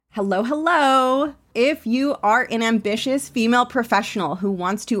Hello, hello. If you are an ambitious female professional who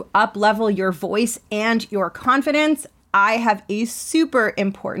wants to up-level your voice and your confidence, I have a super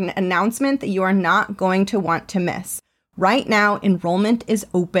important announcement that you are not going to want to miss. Right now, enrollment is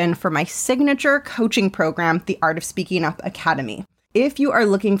open for my signature coaching program, the Art of Speaking Up Academy. If you are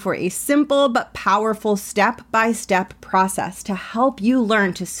looking for a simple but powerful step-by-step process to help you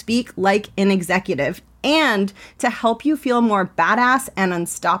learn to speak like an executive and to help you feel more badass and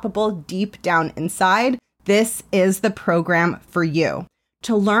unstoppable deep down inside, this is the program for you.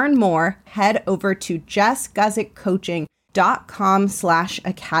 To learn more, head over to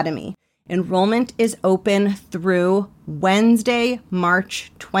jessguzikcoaching.com/academy. Enrollment is open through Wednesday,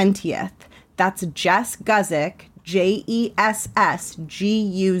 March 20th. That's Jess Guzik,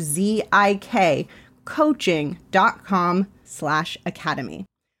 JESSGUZIK, coaching.com/academy.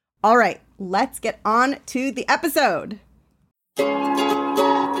 All right, let's get on to the episode.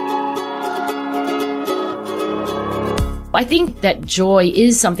 I think that joy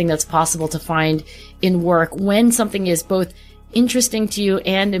is something that's possible to find in work when something is both interesting to you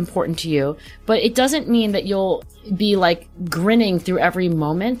and important to you, but it doesn't mean that you'll be like grinning through every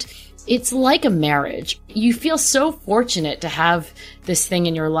moment. It's like a marriage. You feel so fortunate to have this thing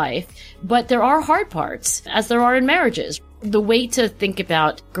in your life, but there are hard parts, as there are in marriages. The way to think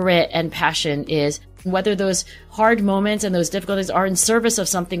about grit and passion is whether those hard moments and those difficulties are in service of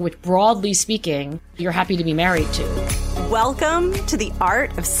something which, broadly speaking, you're happy to be married to. Welcome to the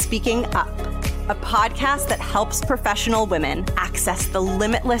Art of Speaking Up, a podcast that helps professional women access the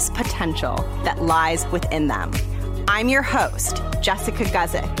limitless potential that lies within them. I'm your host, Jessica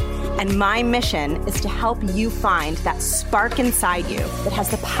Guzik, and my mission is to help you find that spark inside you that has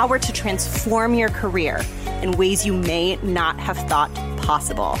the power to transform your career in ways you may not have thought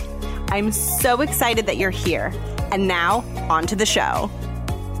possible. I'm so excited that you're here. And now, on to the show.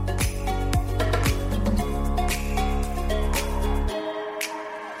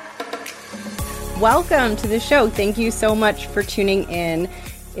 Welcome to the show. Thank you so much for tuning in.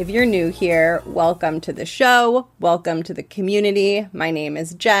 If you're new here, welcome to the show. Welcome to the community. My name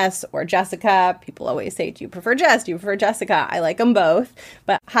is Jess or Jessica. People always say, do you prefer Jess? Do you prefer Jessica? I like them both.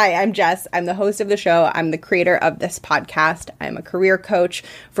 But hi, I'm Jess. I'm the host of the show. I'm the creator of this podcast. I'm a career coach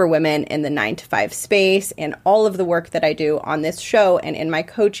for women in the 9-to-5 space, and all of the work that I do on this show and in my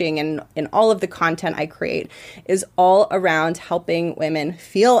coaching and in all of the content I create is all around helping women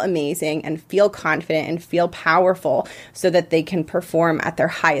feel amazing and feel confident and feel powerful so that they can perform at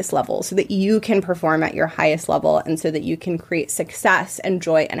their highest level, so that you can perform at your highest level, and so that you can create success and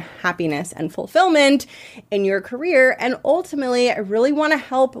joy and happiness and fulfillment in your career. And ultimately, I really want to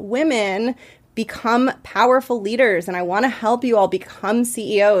help women become powerful leaders, and I want to help you all become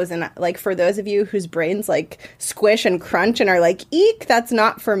CEOs. And like, for those of you whose brains like squish and crunch and are like, eek, that's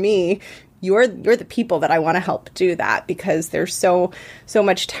not for me, you're the people that I want to help do that, because there's so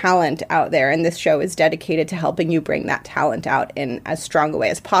much talent out there, and this show is dedicated to helping you bring that talent out in as strong a way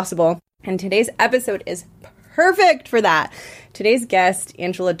as possible. And today's episode is perfect for that. Today's guest,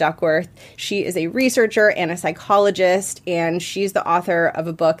 Angela Duckworth, she is a researcher and a psychologist, and she's the author of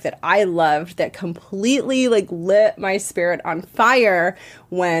a book that I loved that completely lit my spirit on fire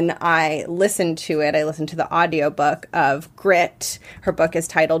when I listened to it. I listened to the audiobook of Grit. Her book is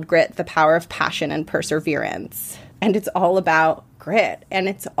titled Grit, The Power of Passion and Perseverance. And it's all about grit. And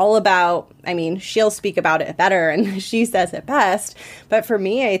it's all about, she'll speak about it better and she says it best. But for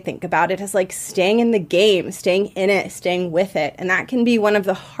me, I think about it as like staying in the game, staying in it, staying with it. And that can be one of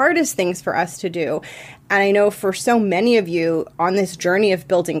the hardest things for us to do. And I know for so many of you on this journey of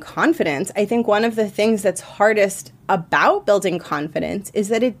building confidence, I think one of the things that's hardest about building confidence is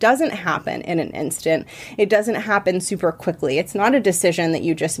that it doesn't happen in an instant. It doesn't happen super quickly. It's not a decision that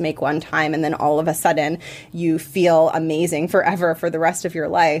you just make one time and then all of a sudden you feel amazing forever for the rest of your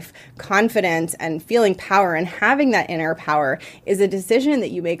life. Confidence and feeling power and having that inner power is a decision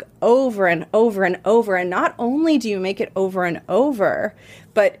that you make over and over and over. And not only do you make it over and over,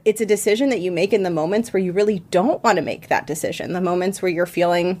 but it's a decision that you make in the moments where you really don't want to make that decision, the moments where you're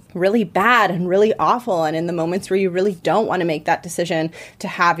feeling really bad and really awful, and in the moments where you really don't want to make that decision to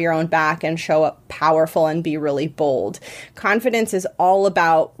have your own back and show up powerful and be really bold. Confidence is all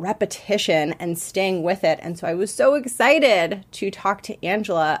about repetition and staying with it. And so I was so excited to talk to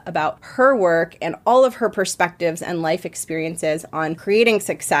Angela about her work and all of her perspectives and life experiences on creating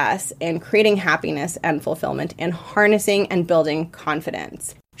success and creating happiness and fulfillment and harnessing and building confidence.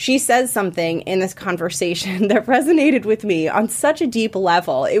 she says something in this conversation that resonated with me on such a deep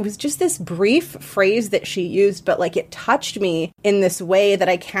level. It was just this brief phrase that she used, but like it touched me in this way that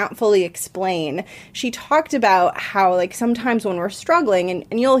I can't fully explain. She talked about how like sometimes when we're struggling,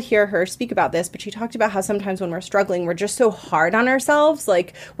 and you'll hear her speak about this, but she talked about how sometimes when we're struggling, we're just so hard on ourselves.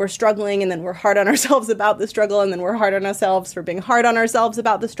 Like we're struggling and then we're hard on ourselves about the struggle, and then we're hard on ourselves for being hard on ourselves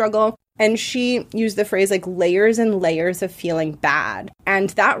about the struggle. And she used the phrase like layers and layers of feeling bad. And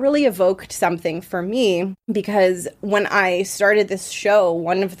that really evoked something for me, because when I started this show,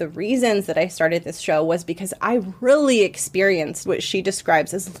 one of the reasons that I started this show was because I really experienced what she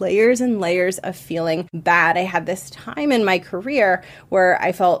describes as layers and layers of feeling bad. I had this time in my career where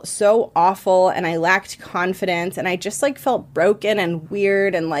I felt so awful and I lacked confidence and I just like felt broken and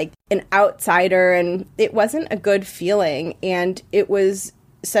weird and like an outsider, and it wasn't a good feeling. And it was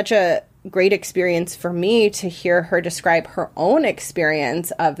such a great experience for me to hear her describe her own experience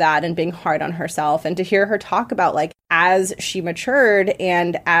of that and being hard on herself, and to hear her talk about like as she matured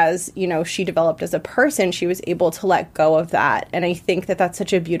and as, you know, she developed as a person, she was able to let go of that. And I think that that's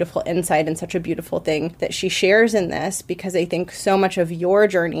such a beautiful insight and such a beautiful thing that she shares in this, because I think so much of your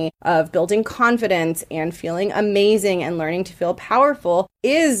journey of building confidence and feeling amazing and learning to feel powerful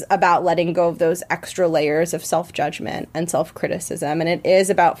is about letting go of those extra layers of self-judgment and self-criticism. And it is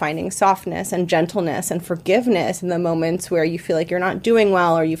about finding softness and gentleness and forgiveness in the moments where you feel like you're not doing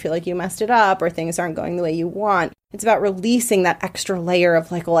well, or you feel like you messed it up, or things aren't going the way you want. It's about releasing that extra layer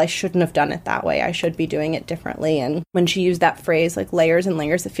of like, well, I shouldn't have done it that way. I should be doing it differently. And when she used that phrase, like layers and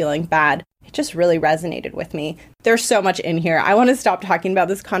layers of feeling bad, it just really resonated with me. There's so much in here. I want to stop talking about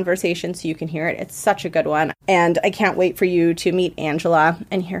this conversation so you can hear it. It's such a good one. And I can't wait for you to meet Angela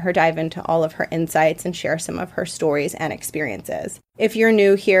and hear her dive into all of her insights and share some of her stories and experiences. If you're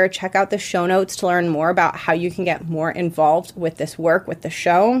new here, check out the show notes to learn more about how you can get more involved with this work, with the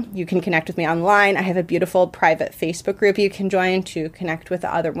show. You can connect with me online. I have a beautiful private Facebook group you can join to connect with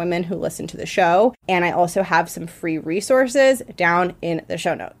other women who listen to the show. And I also have some free resources down in the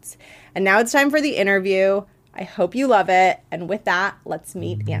show notes. And now it's time for the interview. I hope you love it. And with that, let's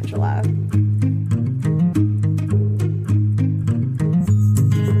meet Angela.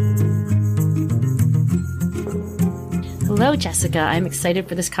 Hello, Jessica. I'm excited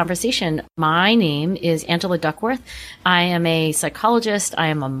for this conversation. My name is Angela Duckworth. I am a psychologist. I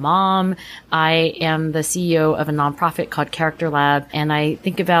am a mom. I am the CEO of a nonprofit called Character Lab. And I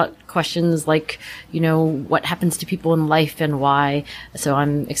think about questions like, you know, what happens to people in life and why. So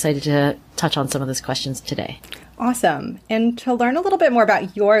I'm excited to touch on some of those questions today. Awesome. And to learn a little bit more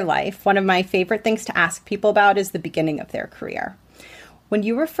about your life, one of my favorite things to ask people about is the beginning of their career. When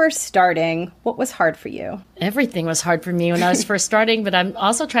you were first starting, what was hard for you? Everything was hard for me when I was first starting, but I'm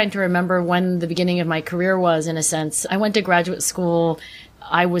also trying to remember when the beginning of my career was, in a sense. I went to graduate school.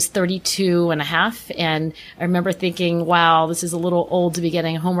 I was 32 and a half, and I remember thinking, wow, this is a little old to be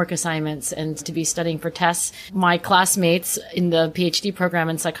getting homework assignments and to be studying for tests. My classmates in the PhD program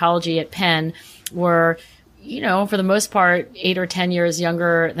in psychology at Penn were, you know, for the most part, 8 or 10 years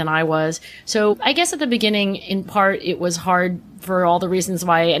younger than I was. So I guess at the beginning, in part, it was hard for all the reasons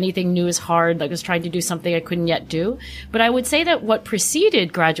why anything new is hard. Like I was trying to do something I couldn't yet do. But I would say that what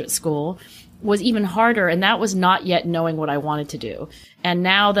preceded graduate school was even harder, and that was not yet knowing what I wanted to do. And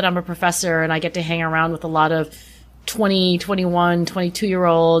now that I'm a professor and I get to hang around with a lot of 20, 21,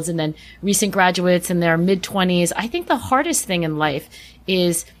 22-year-olds and then recent graduates in their mid-20s, I think the hardest thing in life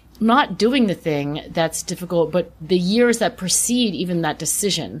is not doing the thing that's difficult, but the years that precede even that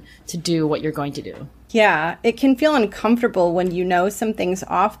decision to do what you're going to do. Yeah, it can feel uncomfortable when you know something's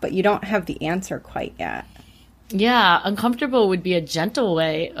off, but you don't have the answer quite yet. Yeah, uncomfortable would be a gentle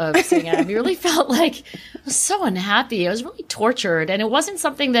way of saying it. I really felt like I was so unhappy. I was really tortured. And it wasn't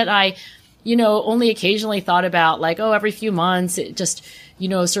something that I, you know, only occasionally thought about, like, oh, every few months. It just, you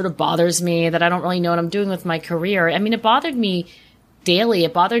know, sort of bothers me that I don't really know what I'm doing with my career. I mean, it bothered me daily.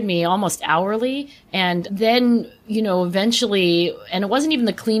 It bothered me almost hourly. And then, you know, eventually, and it wasn't even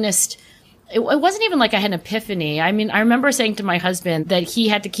the cleanest. It wasn't even like I had an epiphany. I mean, I remember saying to my husband that he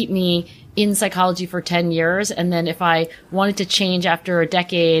had to keep me in psychology for 10 years. And then if I wanted to change after a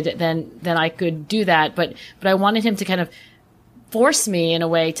decade, then I could do that. But I wanted him to kind of force me in a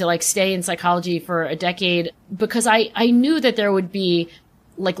way to like stay in psychology for a decade, because I knew that there would be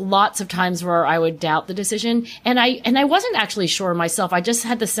like lots of times where I would doubt the decision. And I wasn't actually sure myself. I just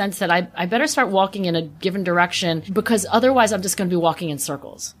had the sense that I better start walking in a given direction, because otherwise I'm just going to be walking in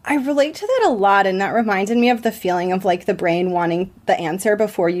circles. I relate to that a lot. And that reminded me of the feeling of like the brain wanting the answer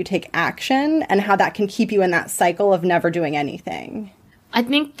before you take action, and how that can keep you in that cycle of never doing anything. I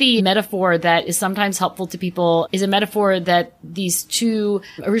think the metaphor that is sometimes helpful to people is a metaphor that these two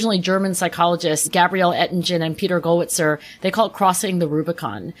originally German psychologists, Gabriel Oettingen and Peter Gollwitzer, they call it crossing the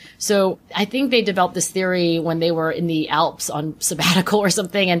Rubicon. So I think they developed this theory when they were in the Alps on sabbatical or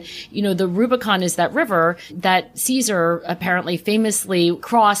something. And, the Rubicon is that river that Caesar apparently famously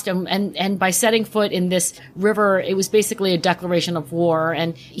crossed. And by setting foot in this river, it was basically a declaration of war.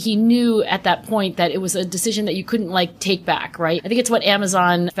 And he knew at that point that it was a decision that you couldn't take back, right? I think it's what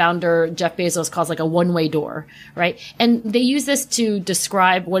Amazon founder Jeff Bezos calls a one-way door, right? And they use this to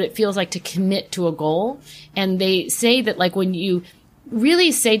describe what it feels like to commit to a goal. And they say that when you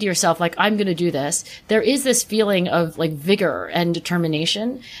really say to yourself, I'm going to do this, there is this feeling of vigor and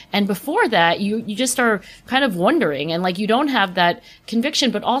determination. And before that, you just are kind of wondering and you don't have that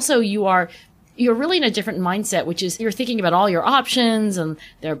conviction, but also you're really in a different mindset, which is you're thinking about all your options and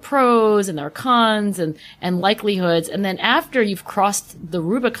their pros and their cons and likelihoods. And then after you've crossed the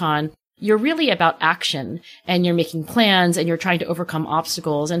Rubicon, you're really about action and you're making plans and you're trying to overcome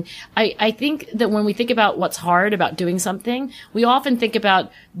obstacles. And I think that when we think about what's hard about doing something, we often think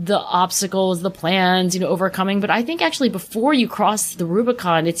about the obstacles, the plans, overcoming. But I think actually before you cross the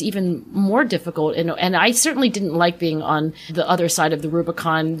Rubicon, it's even more difficult. And I certainly didn't like being on the other side of the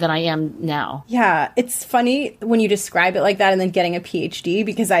Rubicon than I am now. Yeah, it's funny when you describe it like that and then getting a PhD,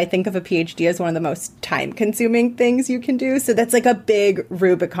 because I think of a PhD as one of the most time-consuming things you can do. So that's a big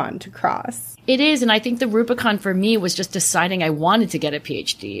Rubicon to cross. It is. And I think the Rubicon for me was just deciding I wanted to get a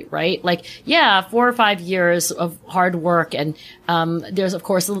PhD, right? 4 or 5 years of hard work. And there's, of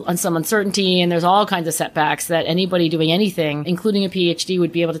course, some uncertainty and there's all kinds of setbacks that anybody doing anything, including a PhD,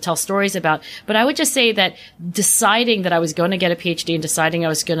 would be able to tell stories about. But I would just say that deciding that I was going to get a PhD and deciding I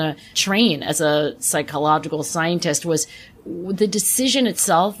was going to train as a psychological scientist was the decision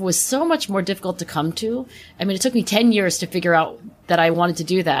itself was so much more difficult to come to. I mean, it took me 10 years to figure out that I wanted to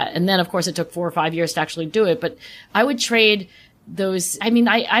do that. And then, of course, it took 4 or 5 years to actually do it. But I would trade those. I mean,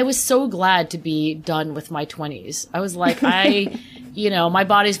 I was so glad to be done with my 20s. I was my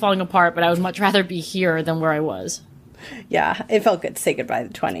body's falling apart, but I would much rather be here than where I was. Yeah, it felt good to say goodbye to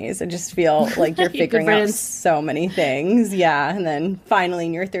the 20s. I just feel like you're figuring out so many things. Yeah, and then finally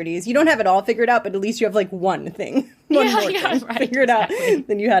in your 30s, you don't have it all figured out, but at least you have one thing. Figured out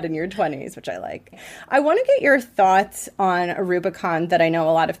than you had in your 20s, which I like. I want to get your thoughts on a Rubicon that I know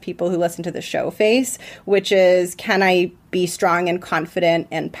a lot of people who listen to the show face, which is, can I be strong and confident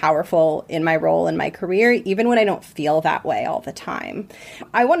and powerful in my role in my career, even when I don't feel that way all the time?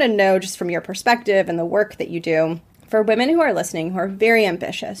 I want to know, just from your perspective and the work that you do, for women who are listening, who are very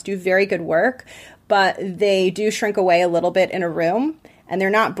ambitious, do very good work, but they do shrink away a little bit in a room, and they're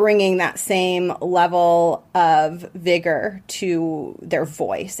not bringing that same level of vigor to their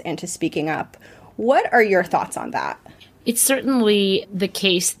voice and to speaking up. What are your thoughts on that? It's certainly the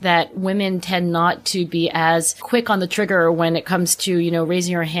case that women tend not to be as quick on the trigger when it comes to,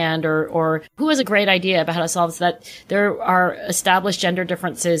 raising your hand or who has a great idea about how to solve this, that there are established gender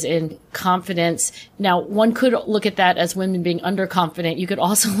differences in confidence. Now, one could look at that as women being underconfident. You could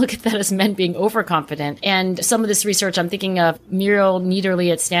also look at that as men being overconfident. And some of this research, I'm thinking of Muriel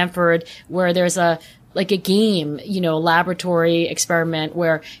Niederle at Stanford, where there's a game, laboratory experiment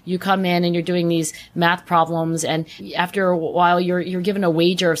where you come in and you're doing these math problems, and after a while you're given a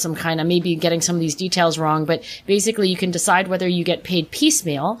wager of some kind. I may be getting some of these details wrong, but basically you can decide whether you get paid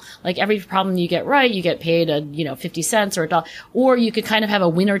piecemeal, every problem you get right, you get paid 50 cents or $1, or you could kind of have a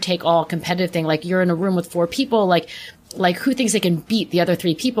winner take all competitive thing. You're in a room with 4 people, who thinks they can beat the other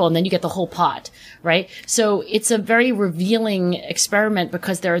 3 people, and then you get the whole pot, right? So it's a very revealing experiment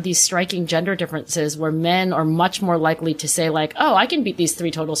because there are these striking gender differences where men are much more likely to say oh, I can beat these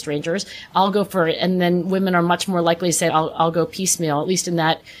 3 total strangers, I'll go for it. And then women are much more likely to say, I'll go piecemeal, at least in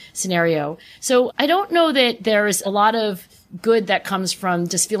that scenario. So I don't know that there's a lot of good that comes from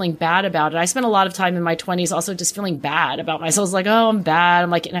just feeling bad about it. I spent a lot of time in my 20s also just feeling bad about myself. Oh, I'm bad.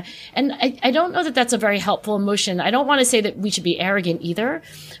 And I don't know that that's a very helpful emotion. I don't want to say that we should be arrogant either,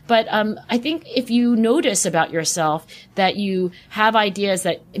 but I think if you notice about yourself that you have ideas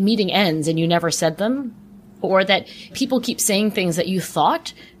that meeting ends and you never said them, or that people keep saying things that you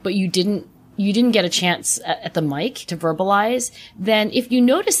thought, but you didn't get a chance at the mic to verbalize, then if you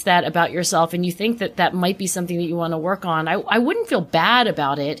notice that about yourself and you think that that might be something that you want to work on, I wouldn't feel bad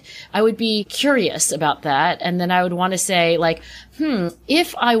about it. I would be curious about that. And then I would want to say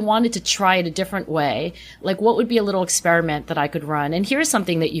if I wanted to try it a different way, what would be a little experiment that I could run? And here's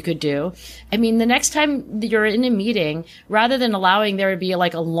something that you could do. I mean, the next time you're in a meeting, rather than allowing there to be a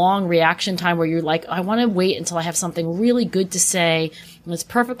long reaction time where you're I want to wait until I have something really good to say and it's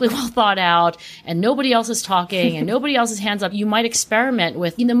perfectly well thought out and nobody else is talking and nobody else's hands up, you might experiment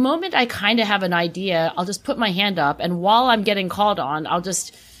with, in the moment I kind of have an idea, I'll just put my hand up, and while I'm getting called on, I'll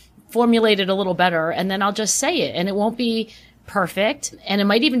just formulate it a little better, and then I'll just say it, and it won't be perfect, and it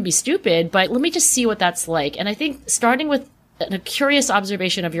might even be stupid, but let me just see what that's like. And I think starting with a curious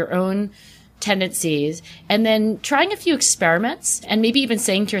observation of your own tendencies, and then trying a few experiments, and maybe even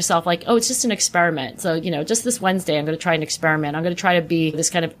saying to yourself, like, oh, it's just an experiment. So, just this Wednesday, I'm going to try an experiment. I'm going to try to be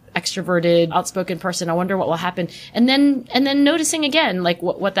this kind of extroverted, outspoken person. I wonder what will happen. And then noticing again, like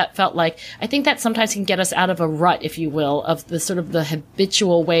what that felt like. I think that sometimes can get us out of a rut, if you will, of the sort of the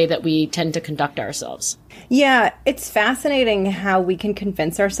habitual way that we tend to conduct ourselves. Yeah, it's fascinating how we can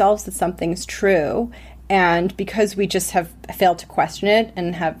convince ourselves that something's true. And because we just have failed to question it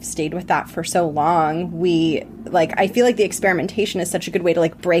and have stayed with that for so long, I feel like the experimentation is such a good way to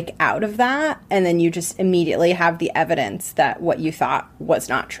break out of that. And then you just immediately have the evidence that what you thought was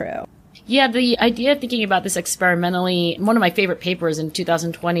not true. Yeah, the idea of thinking about this experimentally, one of my favorite papers in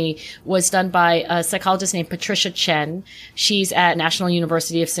 2020 was done by a psychologist named Patricia Chen. She's at National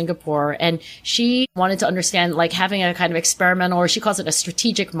University of Singapore, and she wanted to understand having a kind of experimental, or she calls it a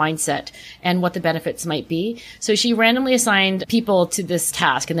strategic mindset, and what the benefits might be. So she randomly assigned people to this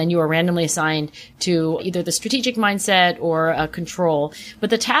task, and then you were randomly assigned to either the strategic mindset or a control. But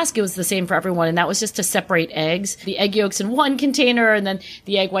the task, it was the same for everyone, and that was just to separate eggs, the egg yolks in one container, and then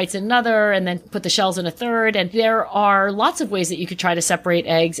the egg whites in another, and then put the shells in a third. And there are lots of ways that you could try to separate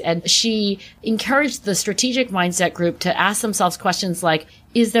eggs. And she encouraged the strategic mindset group to ask themselves questions like,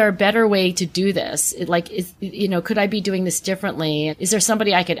 is there a better way to do this? Could I be doing this differently? Is there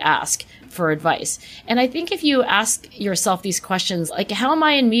somebody I could ask for advice? And I think if you ask yourself these questions, like, how am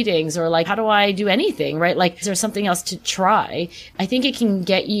I in meetings? Or how do I do anything, right? Is there something else to try? I think it can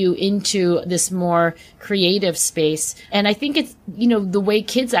get you into this more creative space. And I think it's, the way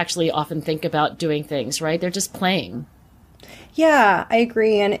kids actually often think about doing things, right? They're just playing. Yeah, I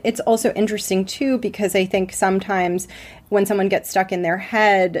agree. And it's also interesting, too, because I think sometimes when someone gets stuck in their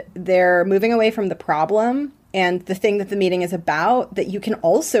head, they're moving away from the problem and the thing that the meeting is about that you can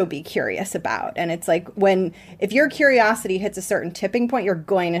also be curious about. And it's if your curiosity hits a certain tipping point, you're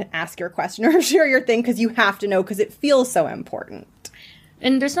going to ask your question or share your thing because you have to know, because it feels so important.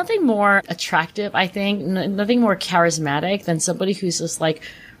 And there's nothing more attractive, I think, nothing more charismatic than somebody who's just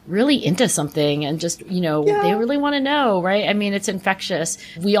really into something and just, they really want to know, right? I mean, it's infectious.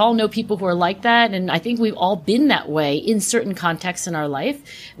 We all know people who are like that. And I think we've all been that way in certain contexts in our life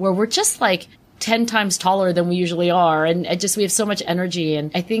where we're just 10 times taller than we usually are. And we have so much energy.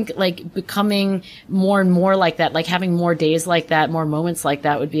 And I think becoming more and more like that, having more days like that, more moments like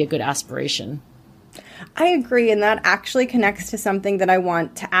that would be a good aspiration. I agree. And that actually connects to something that I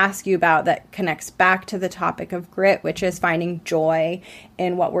want to ask you about that connects back to the topic of grit, which is finding joy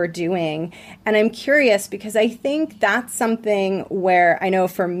in what we're doing. And I'm curious because I think that's something where I know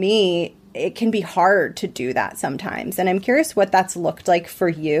for me, it can be hard to do that sometimes. And I'm curious what that's looked like for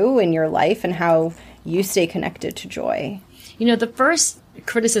you in your life and how you stay connected to joy. The first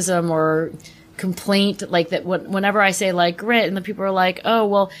criticism or complaint that whenever I say grit, and the people are like, oh,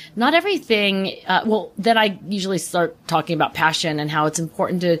 well, not everything, then I usually start talking about passion and how it's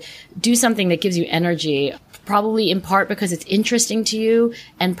important to do something that gives you energy, probably in part because it's interesting to you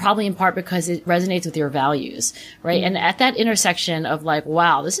and probably in part because it resonates with your values, right? Mm-hmm. And at that intersection of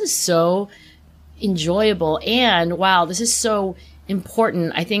wow, this is so enjoyable and wow, this is so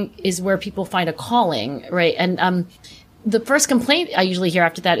important, I think is where people find a calling, right? And the first complaint I usually hear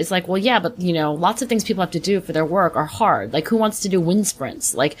after that is well, yeah, but lots of things people have to do for their work are hard. Who wants to do wind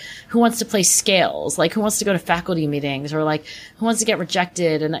sprints? Who wants to play scales? Who wants to go to faculty meetings? Or who wants to get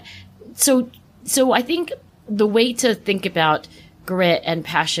rejected? And so I think the way to think about grit and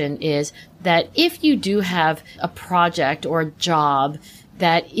passion is that if you do have a project or a job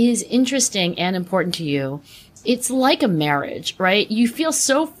that is interesting and important to you, it's like a marriage, right? You feel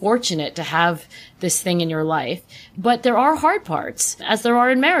so fortunate to have this thing in your life, but there are hard parts, as there are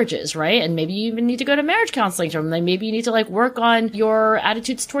in marriages, right? And maybe you even need to go to marriage counseling, or maybe you need to work on your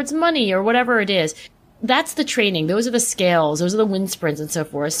attitudes towards money or whatever it is. That's the training. Those are the scales. Those are the wind sprints and so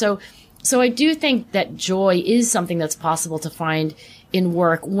forth. So I do think that joy is something that's possible to find in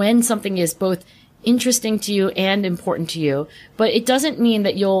work when something is both interesting to you and important to you, but it doesn't mean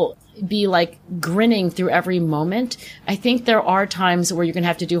that you'll be grinning through every moment. I think there are times where you're going to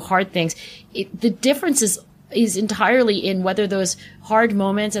have to do hard things. The difference is entirely in whether those hard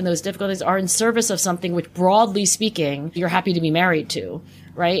moments and those difficulties are in service of something which, broadly speaking, you're happy to be married to,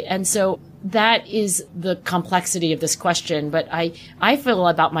 right? And so that is the complexity of this question. But I feel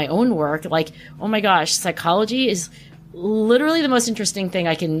about my own work, oh my gosh, psychology is literally the most interesting thing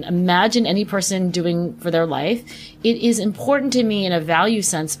I can imagine any person doing for their life. It is important to me in a value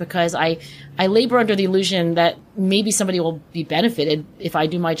sense because I labor under the illusion that maybe somebody will be benefited if I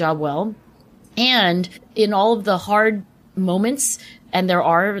do my job well. And in all of the hard moments, and there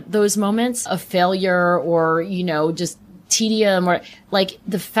are those moments of failure or, just tedium, or like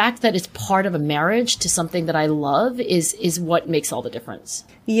the fact that it's part of a marriage to something that I love is what makes all the difference.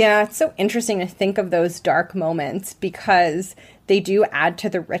 Yeah, it's so interesting to think of those dark moments because they do add to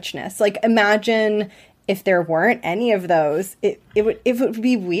the richness. Like, imagine if there weren't any of those, it would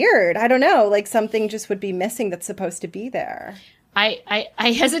be weird. I don't know, like something just would be missing that's supposed to be there. I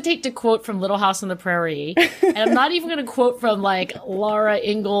hesitate to quote from Little House on the Prairie, and I'm not even going to quote from like Laura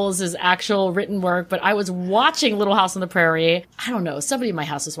Ingalls' actual written work, but I was watching Little House on the Prairie. I don't know, somebody in my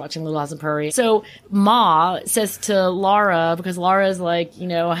house was watching Little House on the Prairie. So Ma says to Laura, because Laura is like,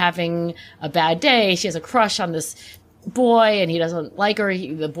 having a bad day, she has a crush on this boy and he doesn't like her.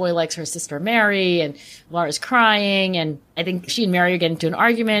 The boy likes her sister Mary, and Laura's crying, and I think she and Mary are getting into an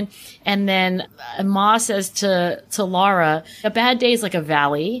argument. And then Ma says to Laura, a bad day is like a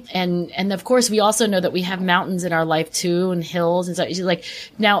valley. And of course we also know that we have mountains in our life too, and hills. And so she's like,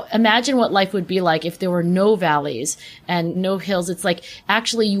 now imagine what life would be like if there were no valleys and no hills. It's like,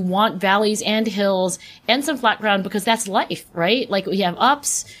 actually you want valleys and hills and some flat ground because that's life, right? Like we have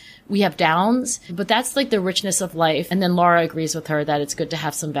ups, we have downs, but that's like the richness of life. And then Laura agrees with her that it's good to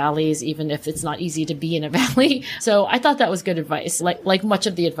have some valleys, even if it's not easy to be in a valley. So I thought that was good advice, like much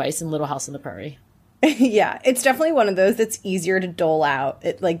of the advice in Little House on the Prairie. Yeah, it's definitely one of those that's easier to dole out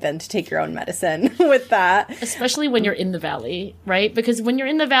than to take your own medicine with that. Especially when you're in the valley, right? Because when you're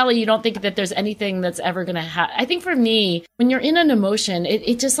in the valley, you don't think that there's anything that's ever going to happen. I think for me, when you're in an emotion,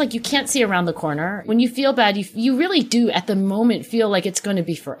 it just like you can't see around the corner. When you feel bad, you really do at the moment feel like it's going to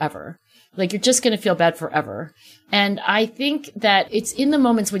be forever. Like you're just going to feel bad forever. And I think that it's in the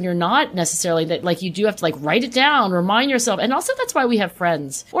moments when you're not necessarily that, like, you do have to like write it down, remind yourself. And also that's why we have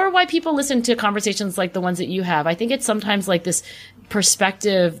friends, or why people listen to conversations like the ones that you have. I think it's sometimes like this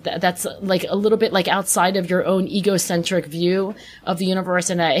perspective that's like a little bit like outside of your own egocentric view of the universe.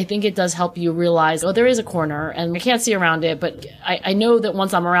 And I think it does help you realize, oh, there is a corner and I can't see around it. But I know that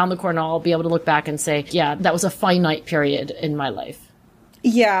once I'm around the corner, I'll be able to look back and say, yeah, that was a finite period in my life.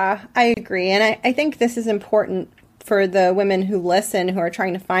 Yeah, I agree. And I think this is important for the women who listen, who are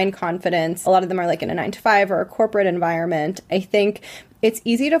trying to find confidence. A lot of them are like in a 9-to-5 or a corporate environment. I think it's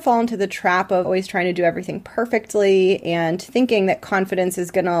easy to fall into the trap of always trying to do everything perfectly and thinking that confidence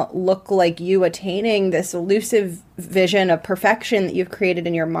is going to look like you attaining this elusive vision of perfection that you've created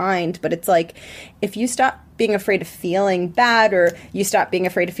in your mind. But it's like, if you stop being afraid of feeling bad, or you stop being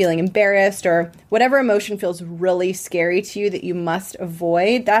afraid of feeling embarrassed, or whatever emotion feels really scary to you that you must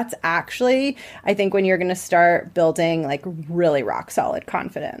avoid, that's actually, I think, when you're going to start building like really rock solid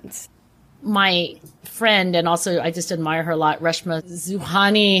confidence. My friend, and also I just admire her a lot, Reshma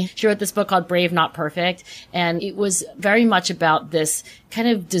Zuhani, she wrote this book called Brave, Not Perfect. And it was very much about this kind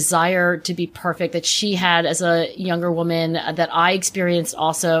of desire to be perfect that she had as a younger woman, that I experienced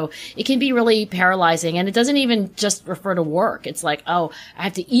also. It can be really paralyzing. And it doesn't even just refer to work. It's like, oh, I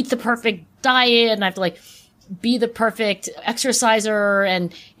have to eat the perfect diet and I have to like be the perfect exerciser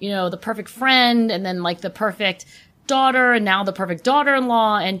and, the perfect friend, and then like the perfect daughter, and now the perfect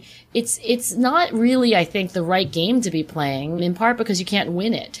daughter-in-law. And it's not really, I think, the right game to be playing, in part because you can't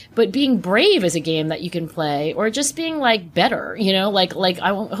win it. But being brave is a game that you can play, or just being like better,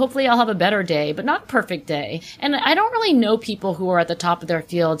 hopefully I'll have a better day, but not a perfect day. And I don't really know people who are at the top of their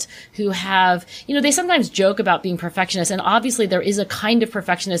fields who have, they sometimes joke about being perfectionists, and obviously there is a kind of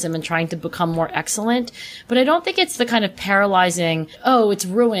perfectionism in trying to become more excellent, but I don't think it's the kind of paralyzing, oh, it's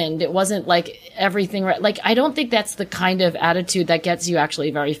ruined, it wasn't like everything right. Like, I don't think that's the kind of attitude that gets you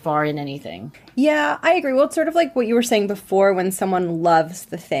actually very far in anything. Yeah, I agree. Well, it's sort of like what you were saying before, when someone loves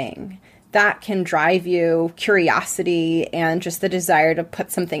the thing, that can drive you curiosity and just the desire to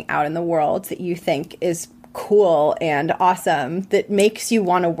put something out in the world that you think is cool and awesome, that makes you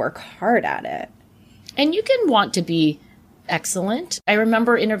want to work hard at it. And you can want to be excellent. I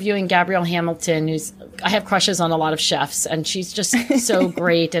remember interviewing Gabrielle Hamilton, I have crushes on a lot of chefs, and she's just so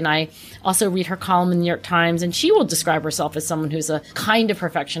great. And I also read her column in the New York Times, and she will describe herself as someone who's a kind of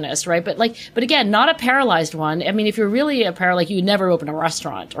perfectionist, right? But again, not a paralyzed one. I mean, if you're really a paralyzed, you would never open a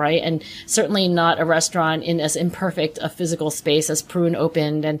restaurant, right? And certainly not a restaurant in as imperfect a physical space as Prune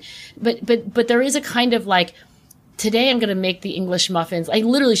opened. But there is a kind of like today I'm going to make the English muffins.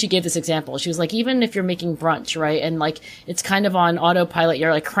 She gave this example. She was like, even if you're making brunch, right? And like, it's kind of on autopilot.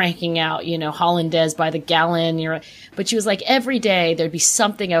 You're like cranking out, Hollandaise by the gallon. But she was like, every day there'd be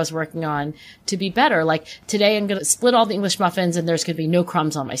something I was working on to be better. Like today I'm going to split all the English muffins and there's going to be no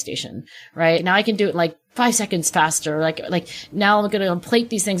crumbs on my station, right? Now I can do it in like 5 seconds faster. Like now I'm going to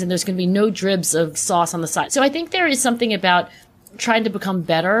plate these things and there's going to be no dribs of sauce on the side. So I think there is something about trying to become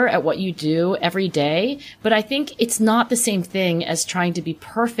better at what you do every day. But I think it's not the same thing as trying to be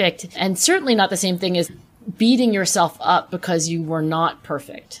perfect, and certainly not the same thing as beating yourself up because you were not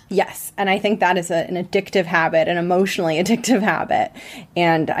perfect. Yes. And I think that is an addictive habit, an emotionally addictive habit.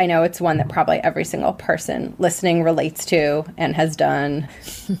 And I know it's one that probably every single person listening relates to and has done.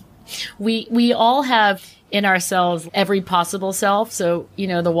 We all have in ourselves every possible self. So,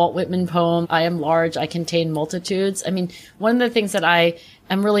 the Walt Whitman poem, I am large, I contain multitudes. I mean, one of the things that I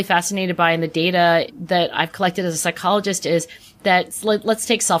am really fascinated by in the data that I've collected as a psychologist is that let's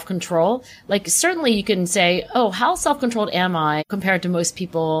take self-control. Like certainly you can say, oh, how self-controlled am I compared to most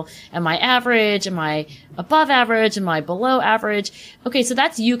people? Am I average? Am I above average? Am I below average? Okay, so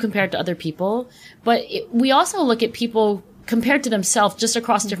that's you compared to other people. But we also look at people compared to themselves just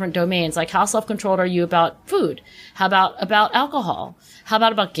across different domains. Like how self-controlled are you about food? How about alcohol? How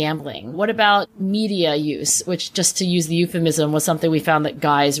about gambling? What about media use, which, just to use the euphemism, was something we found that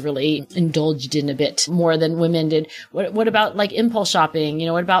guys really indulged in a bit more than women did. What about like impulse shopping?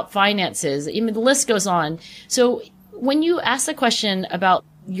 What about finances? I mean, the list goes on. So when you ask the question about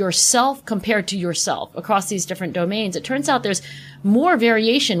yourself compared to yourself across these different domains, it turns out there's more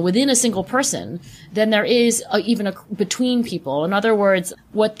variation within a single person than there is even between people. In other words,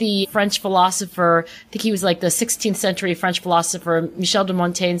 what the French philosopher, I think he was like the 16th century French philosopher, Michel de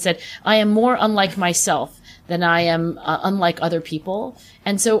Montaigne, said, I am more unlike myself than I am unlike other people.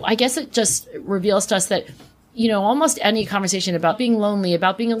 And so I guess it just reveals to us that almost any conversation about being lonely,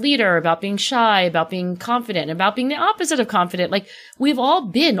 about being a leader, about being shy, about being confident, about being the opposite of confident, like we've all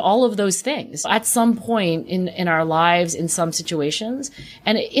been all of those things at some point in our lives, in some situations.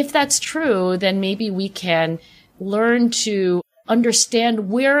 And if that's true, then maybe we can learn to understand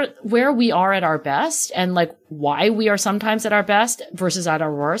where we are at our best and like why we are sometimes at our best versus at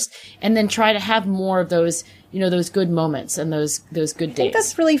our worst, and then try to have more of those those good moments and those good days. I think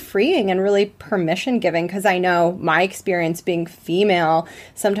that's really freeing and really permission giving, because I know my experience being female,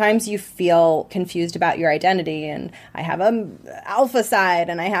 sometimes you feel confused about your identity, and I have an alpha side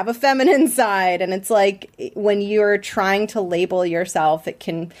and I have a feminine side, and it's like when you're trying to label yourself, it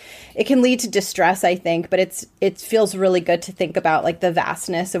can lead to distress, I think, but it feels really good to think about like the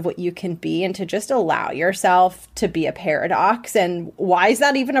vastness of what you can be and to just allow yourself to be a paradox. And why is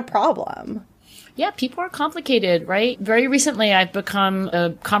that even a problem? Yeah, people are complicated, right? Very recently, I've become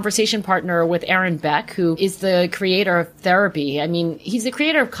a conversation partner with Aaron Beck, who is the creator of therapy. I mean, he's the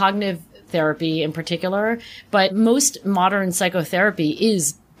creator of cognitive therapy in particular, but most modern psychotherapy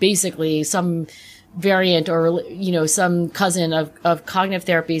is basically some variant or, some cousin of cognitive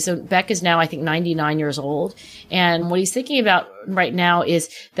therapy. So Beck is now, I think, 99 years old. And what he's thinking about right now is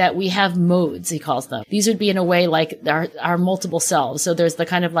that we have modes, he calls them. These would be in a way like our multiple selves. So there's the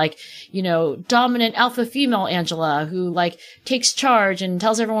kind of like, dominant alpha female Angela who like takes charge and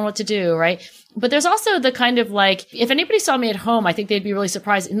tells everyone what to do, right? But there's also the kind of like, if anybody saw me at home, I think they'd be really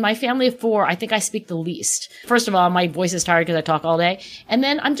surprised. In my family of 4, I think I speak the least. First of all, my voice is tired because I talk all day. And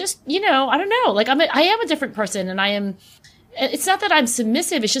then I'm just, I don't know, like I am a different person, and it's not that I'm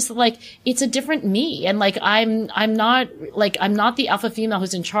submissive. It's just that, like, it's a different me. And like, I'm not the alpha female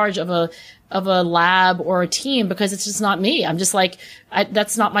who's in charge of a lab or a team, because it's just not me. I'm just like,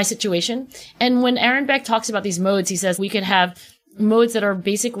 that's not my situation. And when Aaron Beck talks about these modes, he says we could have modes that are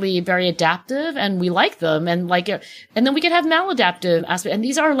basically very adaptive and we like them, and then we could have maladaptive aspects. And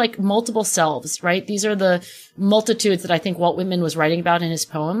these are like multiple selves, right? These are the multitudes that I think Walt Whitman was writing about in his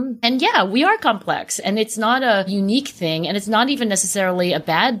poem. And yeah, we are complex, and it's not a unique thing, and it's not even necessarily a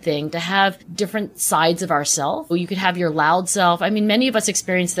bad thing to have different sides of ourselves. You could have your loud self. I mean, many of us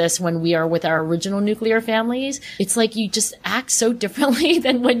experience this when we are with our original nuclear families. It's like you just act so differently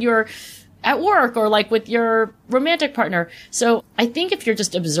than when you're at work or like with your romantic partner. So I think if you're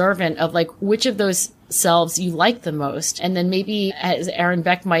just observant of like which of those selves you like the most, and then maybe, as Aaron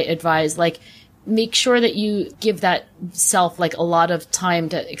Beck might advise, like make sure that you give that self like a lot of time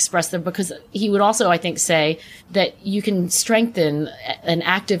to express them, because he would also, I think, say that you can strengthen and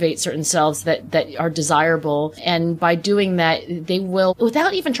activate certain selves that are desirable. And by doing that, they will,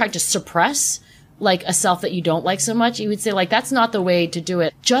 without even trying to suppress like a self that you don't like so much, you would say like, that's not the way to do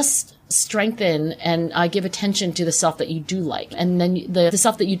it. Just strengthen and give attention to the self that you do like. And then the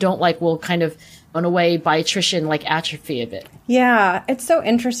self that you don't like will kind of, in a way, by attrition, like atrophy a bit. Yeah, it's so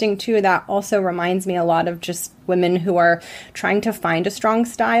interesting too. That also reminds me a lot of just women who are trying to find a strong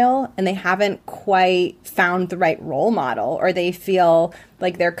style and they haven't quite found the right role model, or they feel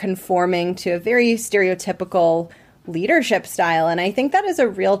like they're conforming to a very stereotypical leadership style. And I think that is a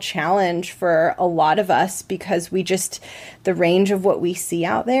real challenge for a lot of us, because the range of what we see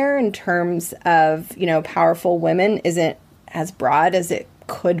out there in terms of, powerful women isn't as broad as it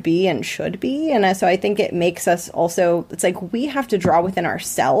could be and should be. And so I think it makes us also, it's like we have to draw within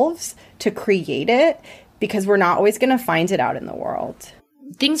ourselves to create it, because we're not always going to find it out in the world.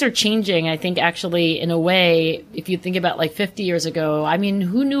 Things are changing, I think, actually, in a way. If you think about like 50 years ago, I mean,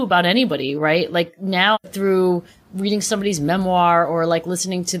 who knew about anybody, right? Like now, through reading somebody's memoir or like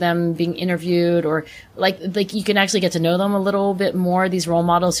listening to them being interviewed, or like you can actually get to know them a little bit more, these role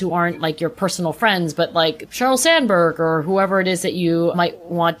models who aren't like your personal friends, but like Sheryl Sandberg or whoever it is that you might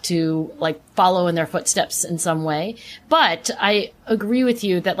want to like follow in their footsteps in some way. But I agree with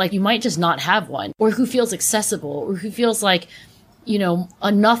you that like you might just not have one, or who feels accessible, or who feels like,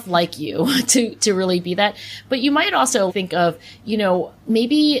 enough like you to really be that. But you might also think of,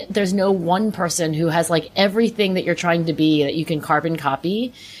 maybe there's no one person who has like everything that you're trying to be that you can carbon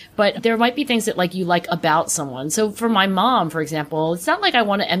copy, but there might be things that like you like about someone. So for my mom, for example, it's not like I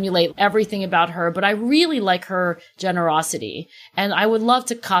want to emulate everything about her, but I really like her generosity, and I would love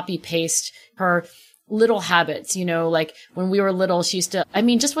to copy paste her little habits, like when we were little, she used to,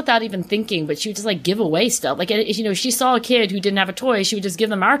 just without even thinking, but she would just like give away stuff. Like, she saw a kid who didn't have a toy, she would just give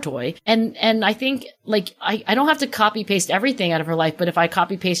them our toy. And I think like, I don't have to copy paste everything out of her life, but if I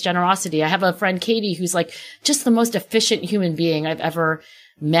copy paste generosity, I have a friend, Katie, who's like just the most efficient human being I've ever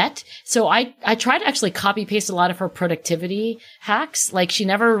met. So I try to actually copy paste a lot of her productivity hacks. Like she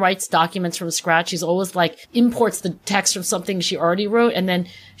never writes documents from scratch. She's always like imports the text from something she already wrote. And then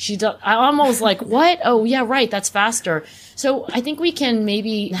I'm almost like, what? Oh yeah, right. That's faster. So I think we can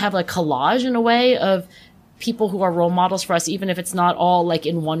maybe have a collage in a way of people who are role models for us, even if it's not all like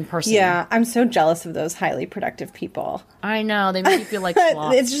in one person. Yeah, I'm so jealous of those highly productive people. I know, they make you feel like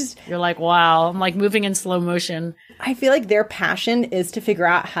sloths. It's just, you're like, wow, I'm like moving in slow motion. I feel like their passion is to figure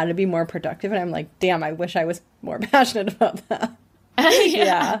out how to be more productive, and I'm like, damn, I wish I was more passionate about that.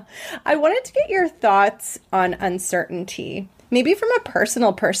 Yeah. I wanted to get your thoughts on uncertainty. Maybe from a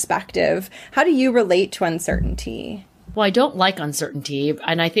personal perspective, how do you relate to uncertainty? Well, I don't like uncertainty,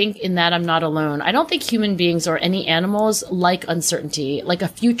 and I think in that I'm not alone. I don't think human beings or any animals like uncertainty, like a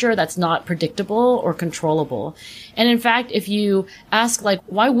future that's not predictable or controllable. And in fact, if you ask, like,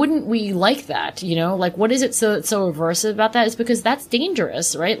 why wouldn't we like that? Like, what is it so aversive about that? It's because that's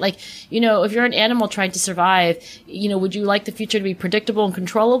dangerous, right? Like, if you're an animal trying to survive, would you like the future to be predictable and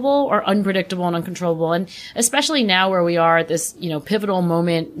controllable, or unpredictable and uncontrollable? And especially now where we are at this, pivotal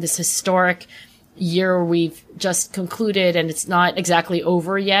moment, this historic year we've just concluded, and it's not exactly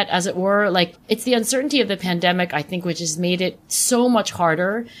over yet, as it were. Like, it's the uncertainty of the pandemic, I think, which has made it so much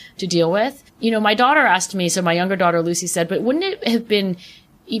harder to deal with. My daughter asked me, so my younger daughter, Lucy, said, but wouldn't it have been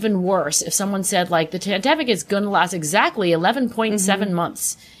even worse if someone said, like, the pandemic is going to last exactly 11.7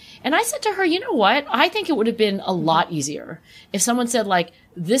 months? And I said to her, you know what? I think it would have been a lot easier if someone said, like,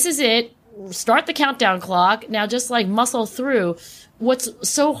 this is it, start the countdown clock, now just, like, muscle through. What's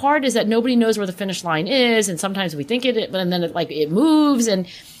so hard is that nobody knows where the finish line is, and sometimes we think it, but then it moves. And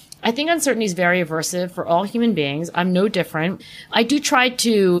I think uncertainty is very aversive for all human beings. I'm no different. I do try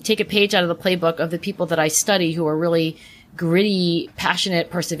to take a page out of the playbook of the people that I study who are really gritty,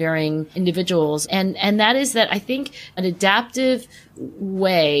 passionate, persevering individuals. And that is that I think an adaptive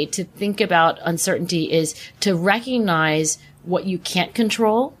way to think about uncertainty is to recognize what you can't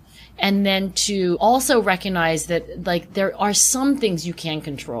control, and then to also recognize that, like, there are some things you can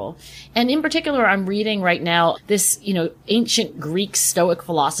control. And in particular, I'm reading right now this, ancient Greek Stoic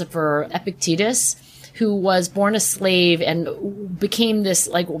philosopher Epictetus, who was born a slave and became this,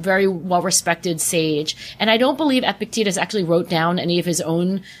 like, very well-respected sage. And I don't believe Epictetus actually wrote down any of his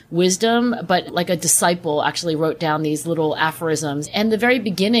own wisdom, but like a disciple actually wrote down these little aphorisms. And the very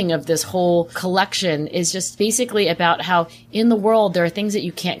beginning of this whole collection is just basically about how in the world there are things that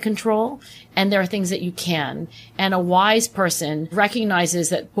you can't control, and there are things that you can. And a wise person recognizes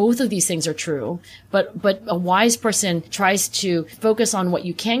that both of these things are true, but a wise person tries to focus on what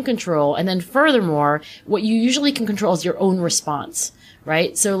you can control. And then furthermore, what you usually can control is your own response,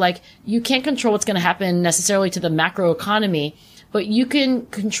 right? So, like, you can't control what's going to happen necessarily to the macro economy, but you can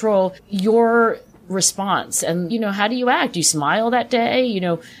control your response. And, how do you act? Do you smile that day?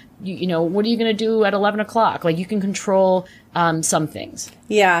 what are you going to do at 11 o'clock? Like, you can control some things.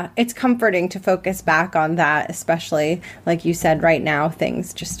 Yeah, it's comforting to focus back on that, especially like you said, right now,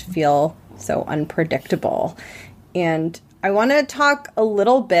 things just feel so unpredictable. And I want to talk a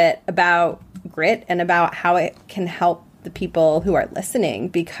little bit about grit and about how it can help the people who are listening,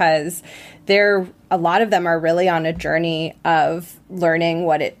 because a lot of them are really on a journey of learning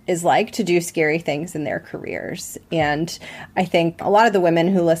what it is like to do scary things in their careers. And I think a lot of the women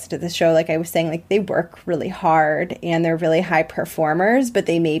who listen to the show, like I was saying, like they work really hard and they're really high performers, but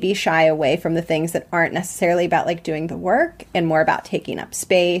they maybe shy away from the things that aren't necessarily about like doing the work and more about taking up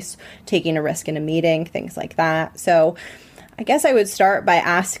space, taking a risk in a meeting, things like that. So I guess I would start by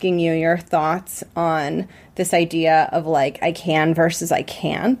asking you your thoughts on this idea of like I can versus I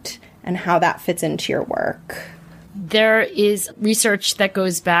can't and how that fits into your work. There is research that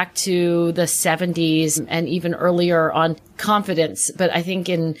goes back to the 70s and even earlier on confidence, but I think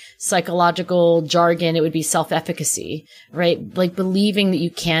in psychological jargon, it would be self-efficacy, right? Like believing that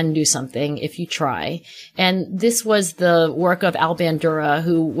you can do something if you try. And this was the work of Al Bandura,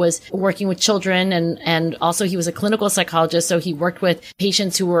 who was working with children, and also he was a clinical psychologist, so he worked with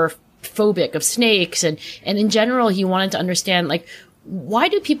patients who were phobic of snakes, and in general, he wanted to understand, like, why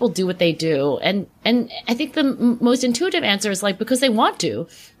do people do what they do? And I think the most intuitive answer is like, because they want to,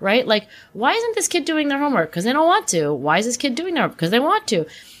 right? Like, why isn't this kid doing their homework? Because they don't want to. Why is this kid doing their homework? Because they want to.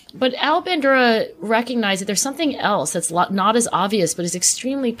 But Al Bandura recognized that there's something else that's not as obvious, but is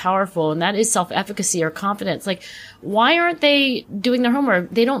extremely powerful, and that is self-efficacy or confidence. Like, why aren't they doing their homework?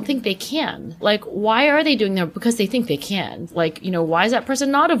 They don't think they can. Like, why are they doing their, because they think they can. Like, why is that person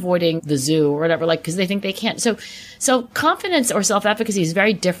not avoiding the zoo or whatever? Like, because they think they can. So confidence or self-efficacy is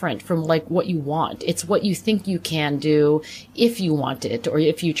very different from like what you want. It's what you think you can do if you want it or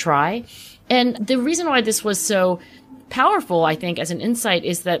if you try. And the reason why this was so powerful, I think, as an insight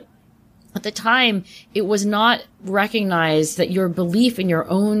is that at the time, it was not recognized that your belief in your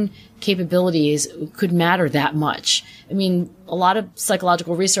own capabilities could matter that much. I mean, a lot of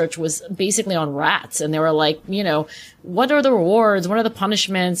psychological research was basically on rats, and they were like, what are the rewards? What are the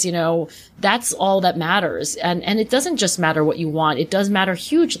punishments? That's all that matters. And it doesn't just matter what you want. It does matter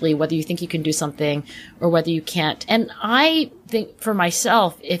hugely whether you think you can do something or whether you can't. And I think for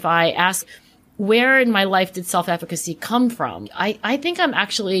myself, if I ask, where in my life did self-efficacy come from? I think I'm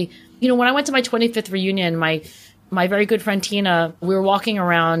actually, when I went to my 25th reunion, my very good friend Tina, we were walking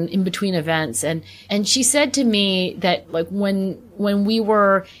around in between events, and she said to me that like when we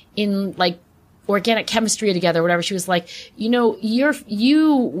were in like organic chemistry together, whatever, she was like,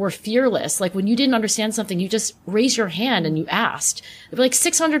 you were fearless. Like when you didn't understand something, you just raised your hand and you asked. There'd be like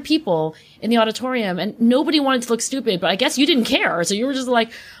 600 people in the auditorium and nobody wanted to look stupid, but I guess you didn't care. So you were just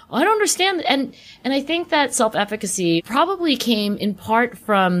like, I don't understand. And I think that self-efficacy probably came in part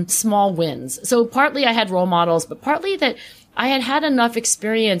from small wins. So partly I had role models, but partly that I had enough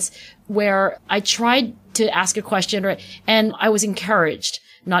experience where I tried to ask a question and I was encouraged,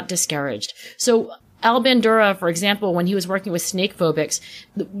 not discouraged. So Al Bandura, for example, when he was working with snake phobics,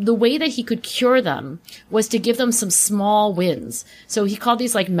 the way that he could cure them was to give them some small wins. So he called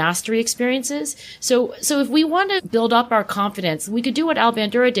these like mastery experiences. So if we want to build up our confidence, we could do what Al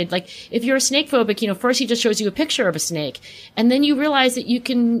Bandura did. Like if you're a snake phobic, first he just shows you a picture of a snake, and then you realize that you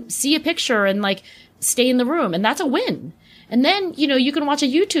can see a picture and like stay in the room, and that's a win. And then, you can watch a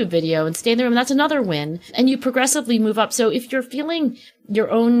YouTube video and stay in the room. That's another win. And you progressively move up. So if you're feeling your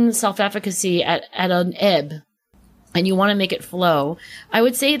own self-efficacy at an ebb and you want to make it flow, I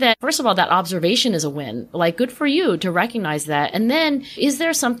would say that, first of all, that observation is a win. Like, good for you to recognize that. And then, is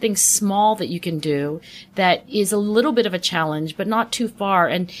there something small that you can do that is a little bit of a challenge, but not too far?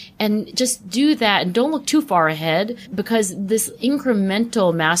 And just do that and don't look too far ahead, because this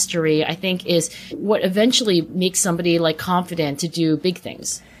incremental mastery, I think, is what eventually makes somebody like confident to do big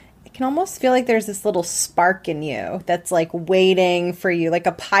things. It can almost feel like there's this little spark in you that's like waiting for you, like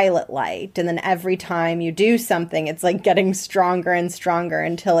a pilot light. And then every time you do something, it's like getting stronger and stronger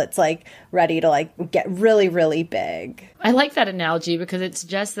until it's like ready to like get really, really big. I like that analogy because it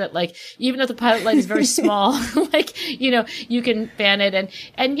suggests that like, even if the pilot light is very small, like, you can fan it.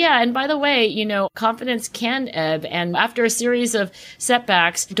 And by the way, confidence can ebb. And after a series of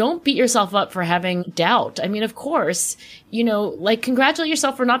setbacks, don't beat yourself up for having doubt. I mean, of course, like congratulate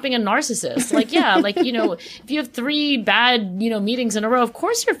yourself for not being a narcissist. Like, yeah, like, if you have 3 bad, meetings in a row, of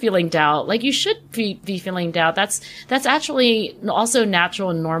course you're feeling doubt. Like you should be feeling doubt. That's actually also natural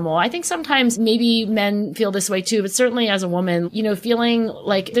and normal. I think sometimes maybe men feel this way too, but certainly as a woman, feeling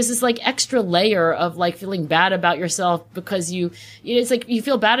like there's this like extra layer of like feeling bad about yourself because it's like you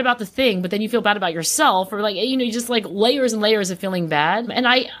feel bad about the thing, but then you feel bad about yourself, or like, just like layers and layers of feeling bad. And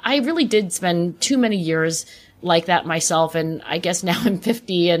I really did spend too many years like that myself. And I guess now I'm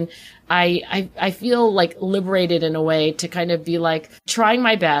 50 and I feel like liberated in a way to kind of be like trying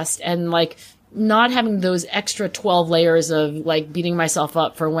my best and like not having those extra 12 layers of like beating myself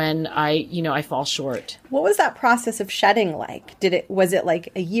up for when I fall short. What was that process of shedding like? Was it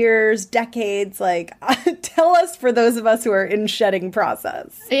like years, decades? Like, tell us for those of us who are in shedding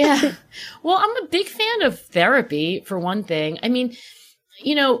process. Yeah. Well, I'm a big fan of therapy for one thing. I mean,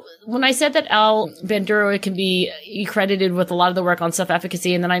 when I said that Al Bandura can be credited with a lot of the work on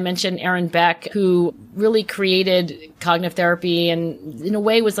self-efficacy, and then I mentioned Aaron Beck, who really created cognitive therapy and in a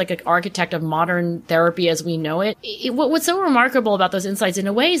way was like an architect of modern therapy as we know it. What's so remarkable about those insights in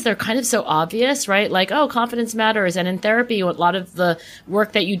a way is they're kind of so obvious, right? Like, oh, confidence matters. And in therapy, a lot of the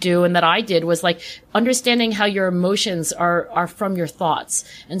work that you do and that I did was like understanding how your emotions are from your thoughts.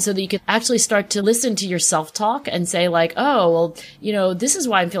 And so that you could actually start to listen to your self-talk and say like, oh, well, this is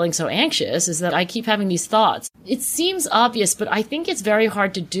why I'm feeling so anxious, is that I keep having these thoughts. It seems obvious, but I think it's very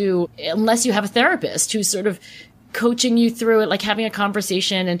hard to do unless you have a therapist who's sort of coaching you through it, like having a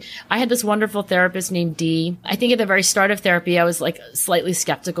conversation. And I had this wonderful therapist named Dee. I think at the very start of therapy, I was like slightly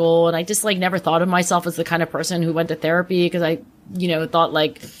skeptical, and I just like never thought of myself as the kind of person who went to therapy because I, thought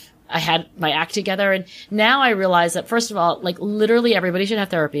like I had my act together. And now I realize that, first of all, like literally everybody should have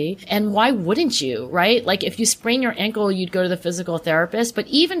therapy. And why wouldn't you, right? Like if you sprain your ankle, you'd go to the physical therapist. But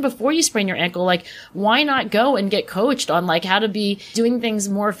even before you sprain your ankle, like why not go and get coached on like how to be doing things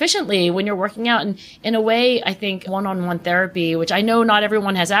more efficiently when you're working out? And in a way, I think one-on-one therapy, which I know not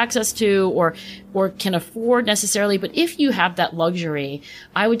everyone has access to or can afford necessarily, but if you have that luxury,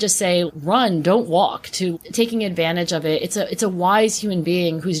 I would just say run, don't walk, to taking advantage of it. It's a wise human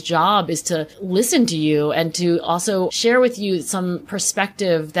being whose job is to listen to you and to also share with you some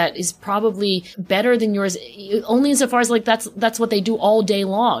perspective that is probably better than yours, only insofar as like that's what they do all day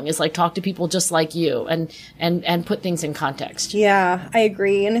long, is like talk to people just like you and put things in context. Yeah, I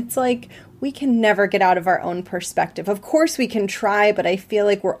agree. And it's like, we can never get out of our own perspective. Of course we can try, but I feel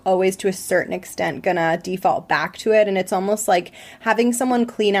like we're always to a certain extent gonna default back to it. And it's almost like having someone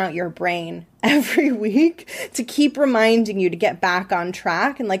clean out your brain every week to keep reminding you to get back on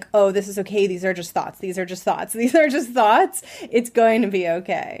track and like, oh, this is okay. These are just thoughts. These are just thoughts. These are just thoughts. It's going to be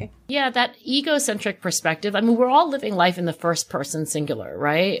okay. Yeah, that egocentric perspective. I mean, we're all living life in the first person singular,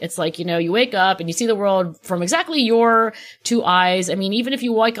 right? It's like, you wake up and you see the world from exactly your two eyes. I mean, even if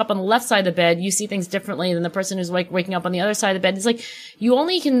you wake up on the left side of the bed, you see things differently than the person who's waking up on the other side of the bed. It's like, you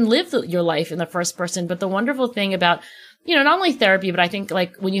only can live your life in the first person. But the wonderful thing about not only therapy, but I think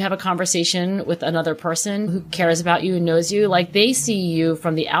like when you have a conversation with another person who cares about you and knows you, like they see you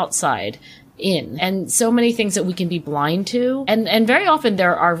from the outside in, and so many things that we can be blind to. And very often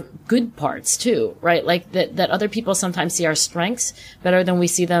there are good parts too, right? Like that other people sometimes see our strengths better than we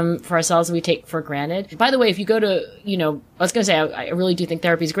see them for ourselves and we take for granted. By the way, if you go to, I was going to say, I really do think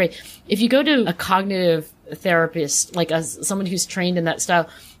therapy is great. If you go to a cognitive therapist, like someone who's trained in that style,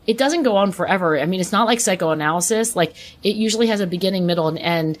 it doesn't go on forever. I mean, it's not like psychoanalysis. Like it usually has a beginning, middle, and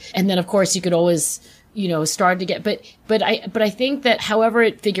end. And then of course you could always, start to get, but I think that however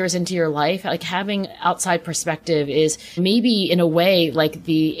it figures into your life, like having outside perspective is maybe in a way like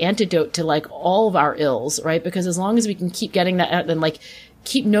the antidote to like all of our ills, right? Because as long as we can keep getting that, then like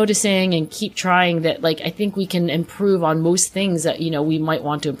keep noticing and keep trying, that like I think we can improve on most things that, we might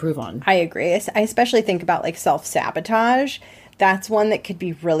want to improve on. I agree. I especially think about like self-sabotage. That's one that could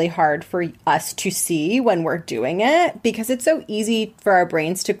be really hard for us to see when we're doing it, because it's so easy for our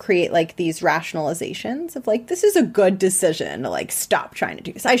brains to create like these rationalizations of like, this is a good decision to like stop trying to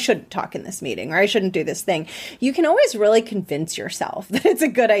do this. I shouldn't talk in this meeting, or I shouldn't do this thing. You can always really convince yourself that it's a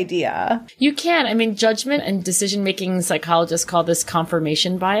good idea. You can. I mean, judgment and decision-making psychologists call this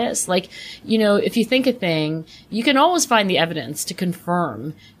confirmation bias. Like, if you think a thing, you can always find the evidence to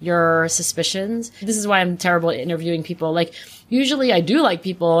confirm your suspicions. This is why I'm terrible at interviewing people. Like, usually I do like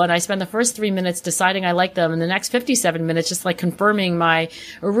people and I spend the first 3 minutes deciding I like them and the next 57 minutes just like confirming my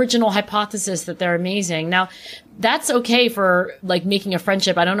original hypothesis that they're amazing. Now, that's okay for like making a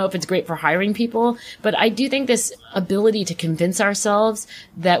friendship. I don't know if it's great for hiring people, but I do think this ability to convince ourselves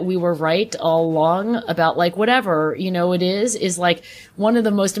that we were right all along about like whatever, it is like one of the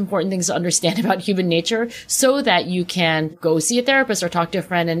most important things to understand about human nature, so that you can go see a therapist or talk to a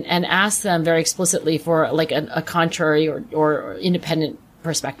friend and ask them very explicitly for like a contrary or independent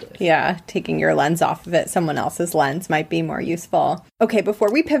perspective. Yeah, taking your lens off of it, someone else's lens might be more useful. Okay,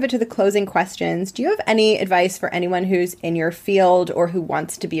 before we pivot to the closing questions, do you have any advice for anyone who's in your field or who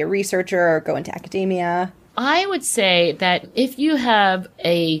wants to be a researcher or go into academia? I would say that if you have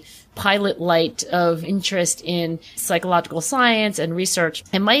a pilot light of interest in psychological science and research,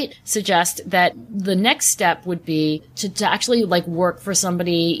 I might suggest that the next step would be to actually like work for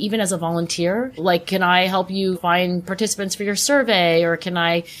somebody, even as a volunteer. Like, can I help you find participants for your survey? Or can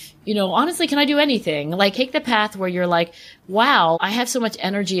I, honestly, can I do anything? Like, take the path where you're like, wow, I have so much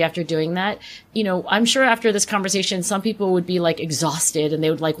energy after doing that. I'm sure after this conversation, some people would be like exhausted and they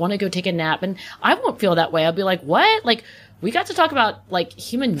would like want to go take a nap. And I won't feel that way. I'll be like, what? Like, we got to talk about like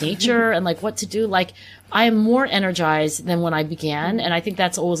human nature and like what to do. Like, I am more energized than when I began. And I think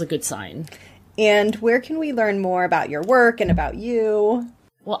that's always a good sign. And where can we learn more about your work and about you?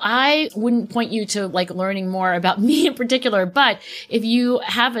 Well, I wouldn't point you to like learning more about me in particular, but if you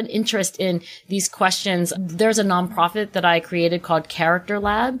have an interest in these questions, there's a nonprofit that I created called Character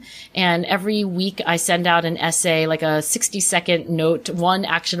Lab. And every week I send out an essay, like a 60-second note, one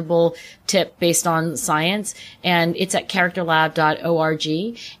actionable tip based on science. And it's at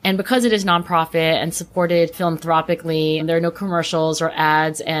characterlab.org. And because it is nonprofit and supported philanthropically, there are no commercials or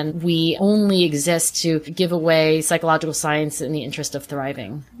ads, and we only exist to give away psychological science in the interest of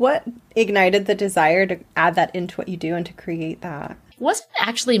thriving. What ignited the desire to add that into what you do and to create that? Wasn't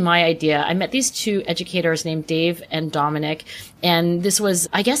actually my idea. I met these two educators named Dave and Dominic, and this was,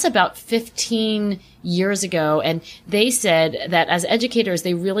 I guess, about 15 years ago. And they said that as educators,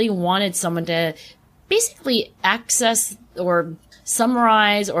 they really wanted someone to basically access or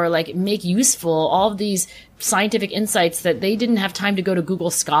summarize or like make useful all of these scientific insights that they didn't have time to go to Google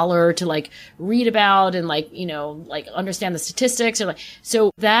Scholar to like read about and like, like understand the statistics or like,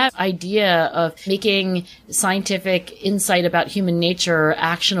 so that idea of making scientific insight about human nature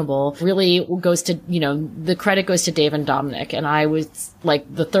actionable really goes to, the credit goes to Dave and Dominic. And I was like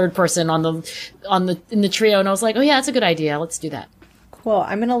the third person in the trio. And I was like, oh yeah, that's a good idea. Let's do that. Cool.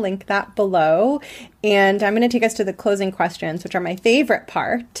 I'm going to link that below, and I'm going to take us to the closing questions, which are my favorite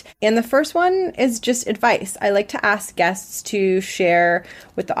part. And the first one is just advice. I like to ask guests to share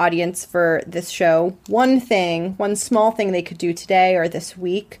with the audience for this show one small thing they could do today or this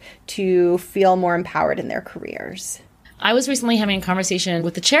week to feel more empowered in their careers. I was recently having a conversation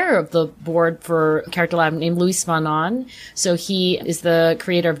with the chair of the board for Character Lab named Luis Manon. So he is the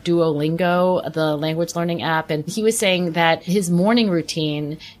creator of Duolingo, the language learning app. And he was saying that his morning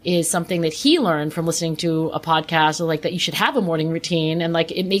routine is something that he learned from listening to a podcast, or like that you should have a morning routine. And like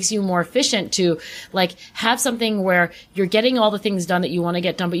it makes you more efficient to like have something where you're getting all the things done that you want to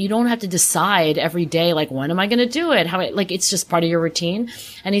get done, but you don't have to decide every day, like, when am I going to do it? Like it's just part of your routine.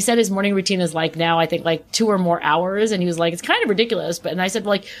 And he said his morning routine is like now, I think like 2 or more hours. And he was like, it's kind of ridiculous. And I said,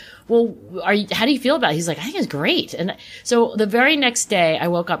 like, well, how do you feel about it? He's like, I think it's great. And so the very next day I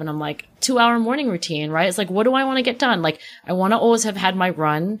woke up and I'm like, 2-hour morning routine, right? It's like, what do I want to get done? Like, I want to always have had my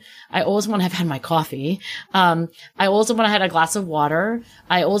run. I always want to have had my coffee. I also want to have a glass of water.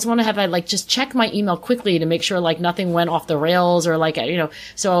 I always want to have like just check my email quickly to make sure like nothing went off the rails or like,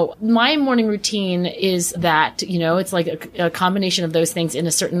 so my morning routine is that, it's like a combination of those things in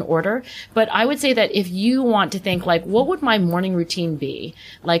a certain order. But I would say that if you want to think like, what would my morning routine be?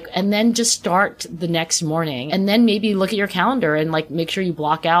 Like, and then just start the next morning and then maybe look at your calendar and like make sure you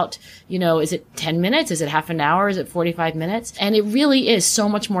block out, is it 10 minutes? Is it half an hour? Is it 45 minutes? And it really is so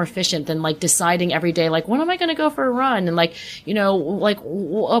much more efficient than like deciding every day, like, when am I going to go for a run? And like, at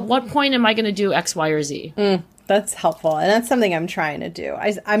what point am I going to do X, Y, or Z? That's helpful. And that's something I'm trying to do.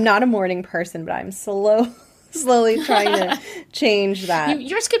 I'm not a morning person, but I'm slowly trying to change that.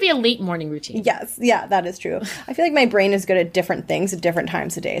 Yours could be a late morning routine. Yes. Yeah, that is true. I feel like my brain is good at different things at different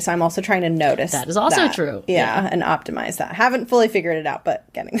times of day. So I'm also trying to notice that is also true. Yeah, and optimize that. Haven't fully figured it out,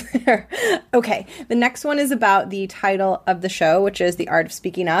 but getting there. Okay. The next one is about the title of the show, which is The Art of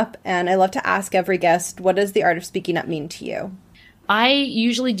Speaking Up. And I love to ask every guest, what does the art of speaking up mean to you? I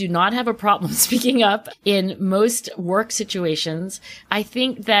usually do not have a problem speaking up in most work situations. I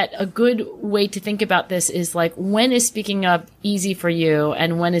think that a good way to think about this is like, when is speaking up easy for you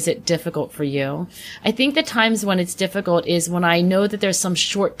and when is it difficult for you? I think the times when it's difficult is when I know that there's some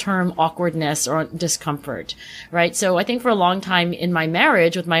short-term awkwardness or discomfort, right? So I think for a long time in my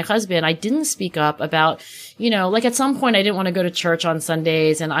marriage with my husband, I didn't speak up about, like at some point I didn't want to go to church on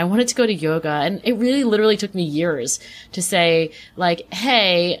Sundays and I wanted to go to yoga. And it really literally took me years to say, like,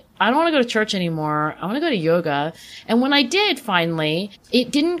 hey, I don't want to go to church anymore. I want to go to yoga. And when I did finally, it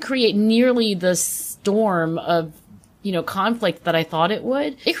didn't create nearly the storm of conflict that I thought it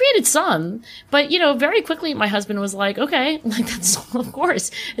would. It created some, but, very quickly my husband was like, okay, like that's, of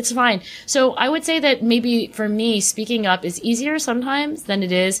course, it's fine. So I would say that maybe for me, speaking up is easier sometimes than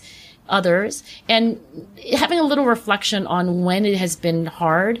it is others, and having a little reflection on when it has been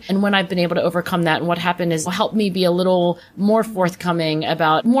hard and when I've been able to overcome that and what happened has helped me be a little more forthcoming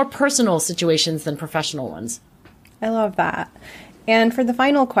about more personal situations than professional ones. I love that. And for the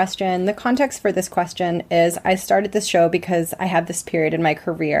final question, the context for this question is I started this show because I had this period in my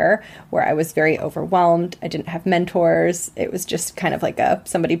career where I was very overwhelmed. I didn't have mentors. It was just kind of like a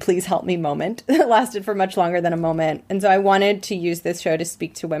somebody please help me moment that lasted for much longer than a moment. And so I wanted to use this show to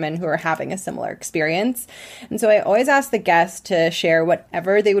speak to women who are having a similar experience. And so I always ask the guests to share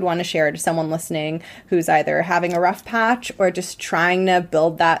whatever they would want to share to someone listening who's either having a rough patch or just trying to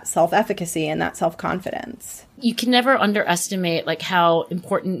build that self-efficacy and that self-confidence. You can never underestimate like how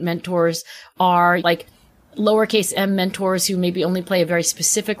important mentors are, like lowercase m mentors who maybe only play a very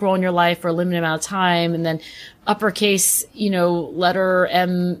specific role in your life for a limited amount of time. And then uppercase, letter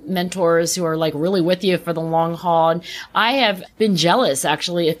M mentors who are like really with you for the long haul. And I have been jealous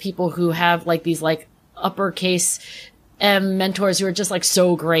actually of people who have like these like uppercase mentors who are just like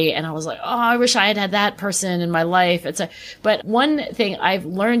so great. And I was like, oh, I wish I had had that person in my life. But one thing I've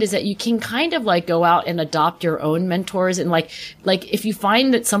learned is that you can kind of like go out and adopt your own mentors. And like if you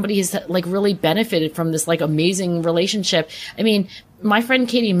find that somebody has like really benefited from this like amazing relationship. I mean, my friend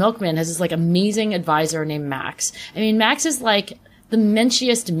Katie Milkman has this like amazing advisor named Max. I mean, Max is like the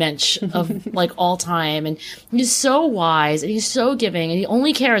menschiest mensch of like all time. And he's so wise and he's so giving and he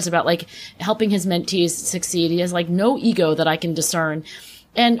only cares about like helping his mentees succeed. He has like no ego that I can discern.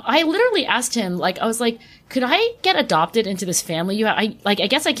 And I literally asked him, like, I was like, could I get adopted into this family you have? I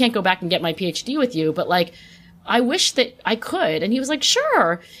guess I can't go back and get my PhD with you, but like, I wish that I could. And he was like,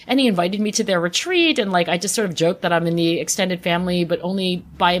 sure. And he invited me to their retreat. And like, I just sort of joked that I'm in the extended family, but only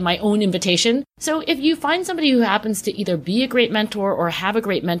by my own invitation. So if you find somebody who happens to either be a great mentor or have a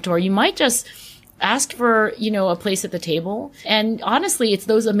great mentor, you might just ask for, a place at the table. And honestly, it's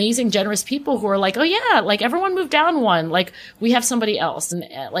those amazing, generous people who are like, oh yeah, like everyone moved down one. Like we have somebody else and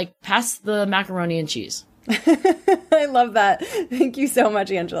like pass the macaroni and cheese. I love that. Thank you so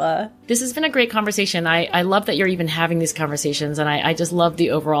much, Angela. This has been a great conversation. I love that you're even having these conversations, and I just love the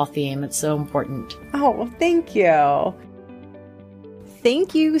overall theme. It's so important. Oh, well, thank you.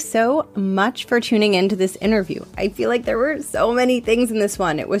 Thank you so much for tuning into this interview. I feel like there were so many things in this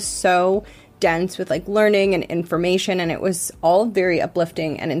one. It was so dense with like learning and information, and it was all very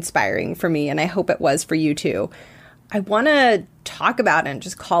uplifting and inspiring for me, and I hope it was for you too. I want to talk about and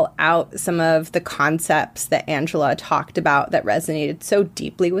just call out some of the concepts that Angela talked about that resonated so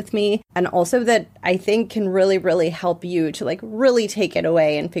deeply with me, and also that I think can really, really help you to like really take it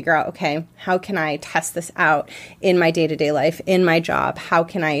away and figure out, okay, how can I test this out in my day-to-day life, in my job? How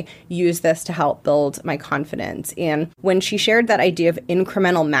can I use this to help build my confidence? And when she shared that idea of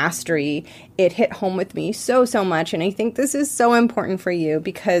incremental mastery, it hit home with me so, so much. And I think this is so important for you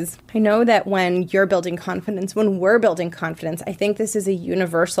because I know that when you're building confidence, when we're building confidence, I think this is a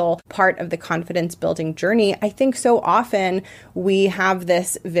universal part of the confidence building journey. I think so often we have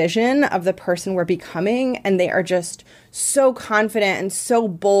this vision of the person we're becoming, and they are just so confident and so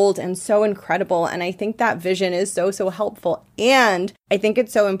bold and so incredible. And I think that vision is so, so helpful. And I think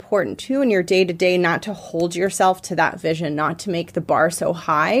it's so important too in your day-to-day not to hold yourself to that vision, not to make the bar so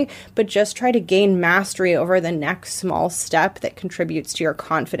high, but just try to gain mastery over the next small step that contributes to your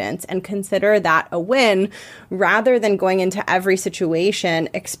confidence and consider that a win rather than going into every situation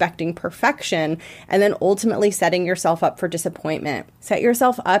expecting perfection and then ultimately setting yourself up for disappointment. Set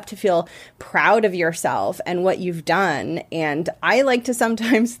yourself up to feel proud of yourself and what you've done. And I like to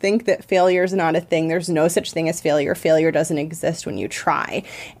sometimes think that failure is not a thing. There's no such thing as failure. Failure doesn't exist when you try.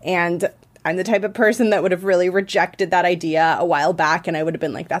 And I'm the type of person that would have really rejected that idea a while back. And I would have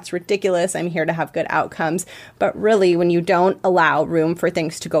been like, that's ridiculous. I'm here to have good outcomes. But really, when you don't allow room for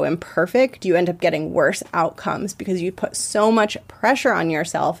things to go imperfect, you end up getting worse outcomes because you put so much pressure on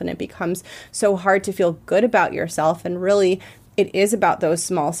yourself and it becomes so hard to feel good about yourself. And really, it is about those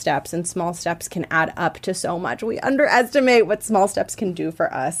small steps, and small steps can add up to so much. We underestimate what small steps can do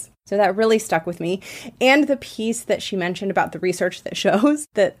for us. So that really stuck with me. And the piece that she mentioned about the research that shows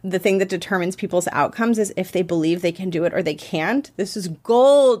that the thing that determines people's outcomes is if they believe they can do it or they can't. This is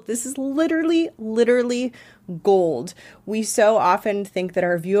gold. This is literally gold. We so often think that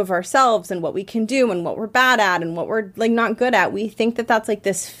our view of ourselves and what we can do and what we're bad at and what we're like not good at, we think that that's like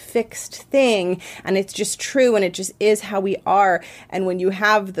this fixed thing and it's just true and it just is how we are. And when you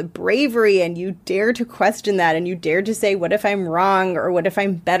have the bravery and you dare to question that and you dare to say, what if I'm wrong, or what if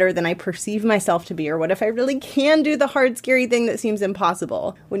I'm better than I perceive myself to be, or what if I really can do the hard, scary thing that seems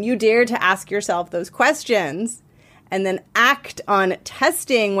impossible? When you dare to ask yourself those questions and then act on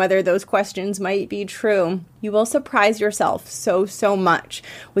testing whether those questions might be true, you will surprise yourself so much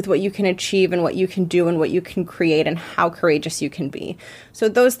with what you can achieve and what you can do and what you can create and how courageous you can be. So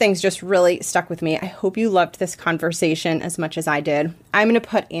those things just really stuck with me. I hope you loved this conversation as much as I did. I'm going to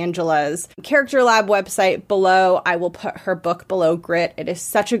put Angela's Character Lab website below. I will put her book below, Grit. It is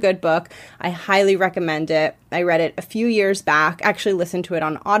such a good book. I highly recommend it. I read it a few years back, actually listened to it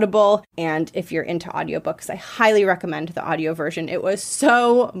on Audible. And if you're into audiobooks, I highly recommend the audio version. It was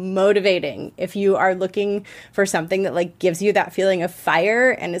so motivating. If you are looking for something that like gives you that feeling of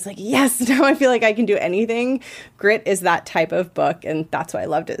fire and is like, yes, now I feel like I can do anything. Grit is that type of book. And that's why I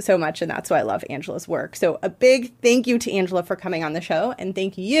loved it so much. And that's why I love Angela's work. So a big thank you to Angela for coming on the show. And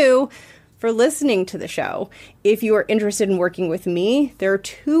thank you for listening to the show. If you are interested in working with me, there are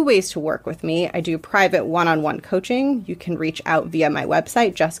 2 ways to work with me. I do private one-on-one coaching. You can reach out via my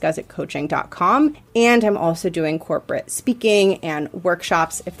website, jessguzikcoaching.com. And I'm also doing corporate speaking and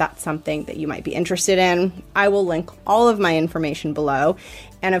workshops if that's something that you might be interested in. I will link all of my information below.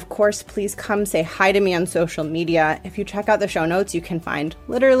 And of course, please come say hi to me on social media. If you check out the show notes, you can find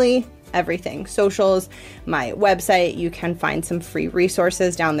literally everything. Socials, my website, you can find some free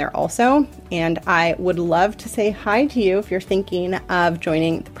resources down there also. And I would love to say hi to you if you're thinking of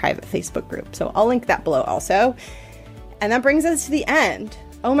joining the private Facebook group. So I'll link that below also. And that brings us to the end.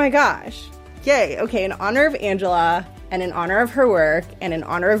 Oh my gosh. Yay. Okay. In honor of Angela and in honor of her work and in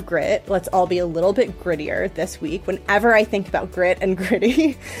honor of grit, let's all be a little bit grittier this week. Whenever I think about grit and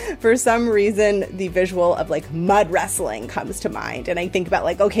gritty, for some reason, the visual of like mud wrestling comes to mind. And I think about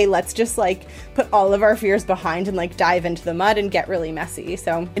like, okay, let's just like put all of our fears behind and like dive into the mud and get really messy.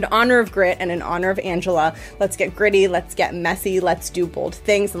 So in honor of grit and in honor of Angela, let's get gritty, let's get messy, let's do bold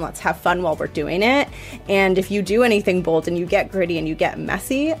things, and let's have fun while we're doing it. And if you do anything bold and you get gritty and you get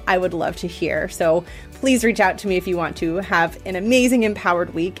messy, I would love to hear. So please reach out to me if you want to. Have an amazing,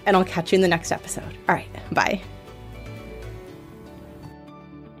 empowered week, and I'll catch you in the next episode. All right, bye.